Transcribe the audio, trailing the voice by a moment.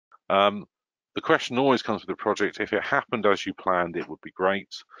The question always comes with the project. If it happened as you planned, it would be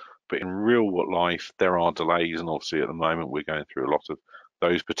great. But in real life, there are delays, and obviously at the moment we're going through a lot of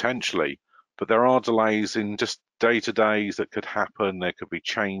those potentially. But there are delays in just day-to-days that could happen. There could be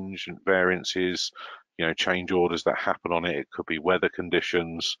change and variances, change orders that happen on it. It could be weather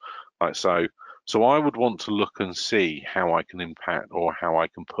conditions, like so. So I would want to look and see how I can impact or how I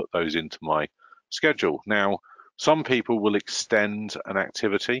can put those into my schedule. Now, some people will extend an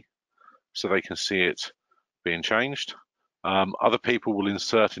activity so they can see it being changed. Other people will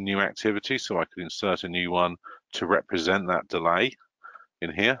insert a new activity, so I could insert a new one to represent that delay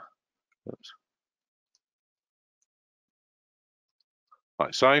in here. Oops.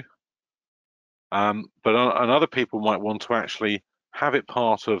 Like so. But other people might want to actually have it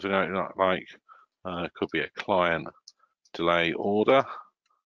part of, could be a client delay order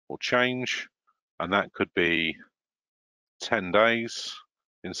or change, and that could be 10 days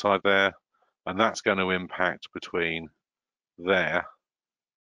inside there, and that's going to impact between there,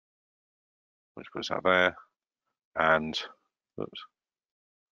 which puts that there, and oops,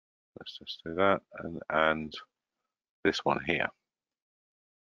 let's just do that, and this one here.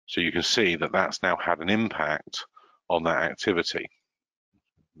 So you can see that that's now had an impact on that activity.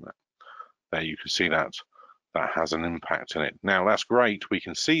 There you can see that has an impact in it. Now that's great, we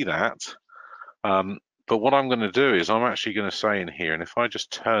can see that, but what I'm going to do is I'm actually going to say in here, and if I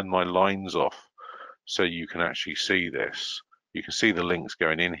just turn my lines off so you can actually see this, you can see the links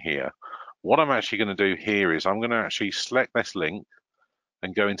going in here. What I'm actually going to do here is I'm going to actually select this link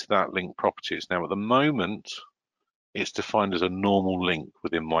and go into that link properties. Now at the moment, it's defined as a normal link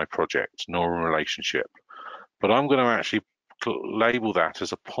within my project, normal relationship. But I'm going to actually label that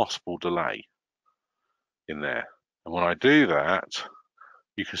as a possible delay in there. And when I do that,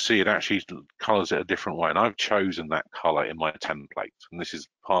 you can see it actually colors it a different way. And I've chosen that color in my template. And this is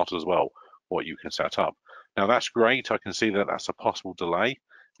part as well what you can set up. Now that's great. I can see that that's a possible delay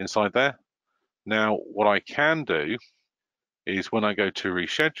inside there. Now what I can do is when I go to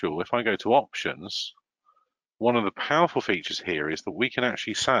reschedule, if I go to options, one of the powerful features here is that we can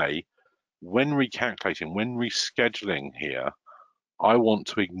actually say, when recalculating, when rescheduling here, I want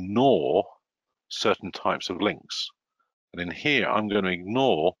to ignore certain types of links. And in here, I'm going to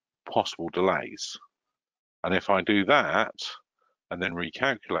ignore possible delays. And if I do that, and then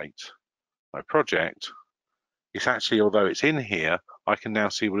recalculate my project, it's actually, although it's in here, I can now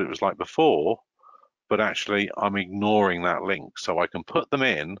see what it was like before, but actually I'm ignoring that link. So I can put them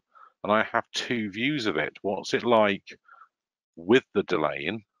in, and I have two views of it. What's it like with the delay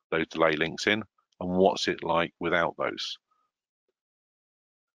in, those delay links in, and what's it like without those?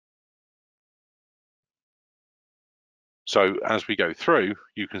 So as we go through,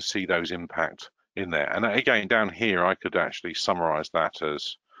 you can see those impact in there. And again, down here, I could actually summarize that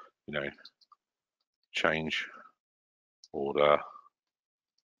as, change order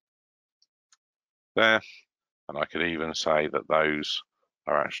there. And I could even say that those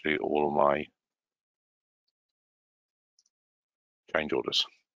are actually all of my change orders.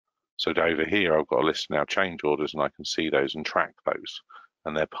 So over here, I've got a list of now change orders, and I can see those and track those,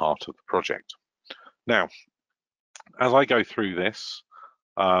 and they're part of the project. Now, as I go through this,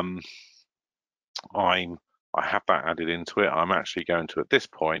 I have that added into it. I'm actually going to, at this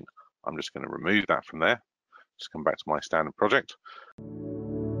point, I'm just going to remove that from there. Just come back to my standard project.